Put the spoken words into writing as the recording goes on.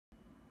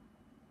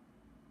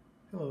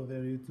Hello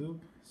there YouTube.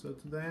 So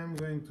today I'm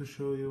going to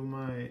show you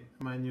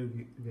my new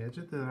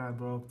gadget that I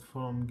bought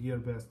from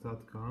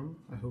Gearbest.com.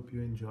 I hope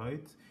you enjoy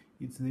it.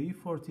 It's the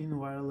E40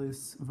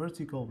 Wireless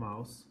Vertical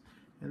Mouse,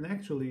 and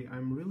actually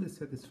I'm really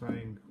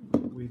satisfying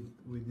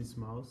with this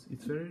mouse.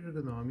 It's very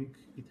ergonomic,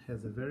 it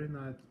has a very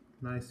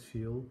nice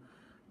feel.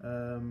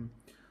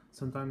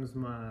 Sometimes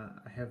I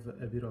have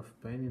a bit of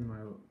pain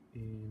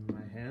in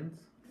my hand,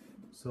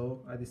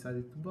 so I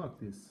decided to buy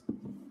this.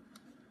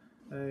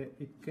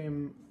 It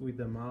came with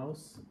a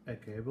mouse, a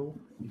cable.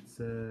 It's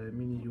a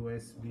mini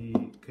USB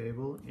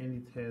cable,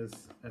 and it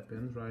has a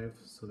pen drive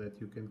so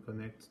that you can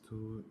connect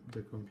to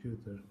the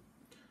computer.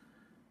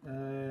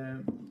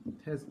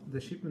 The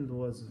shipment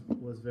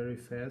was very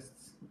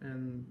fast,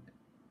 and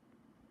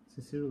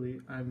sincerely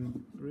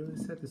I'm really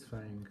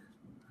satisfying.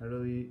 I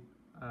really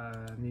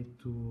need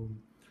to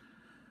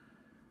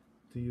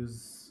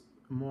use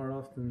more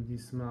often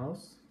this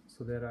mouse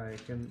so that I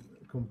can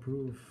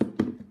improve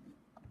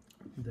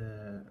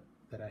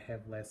that I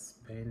have less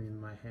pain in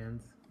my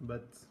hand,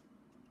 but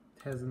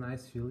it has a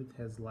nice feel. It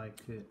has like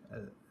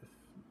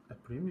a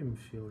premium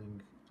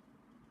feeling.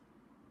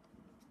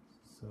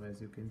 So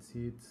as you can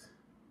see, it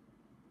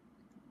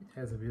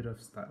has a bit of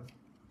style.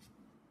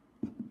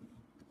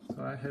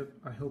 So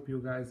I hope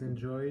you guys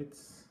enjoy it,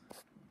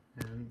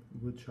 and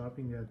good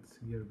shopping at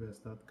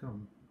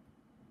Gearbest.com.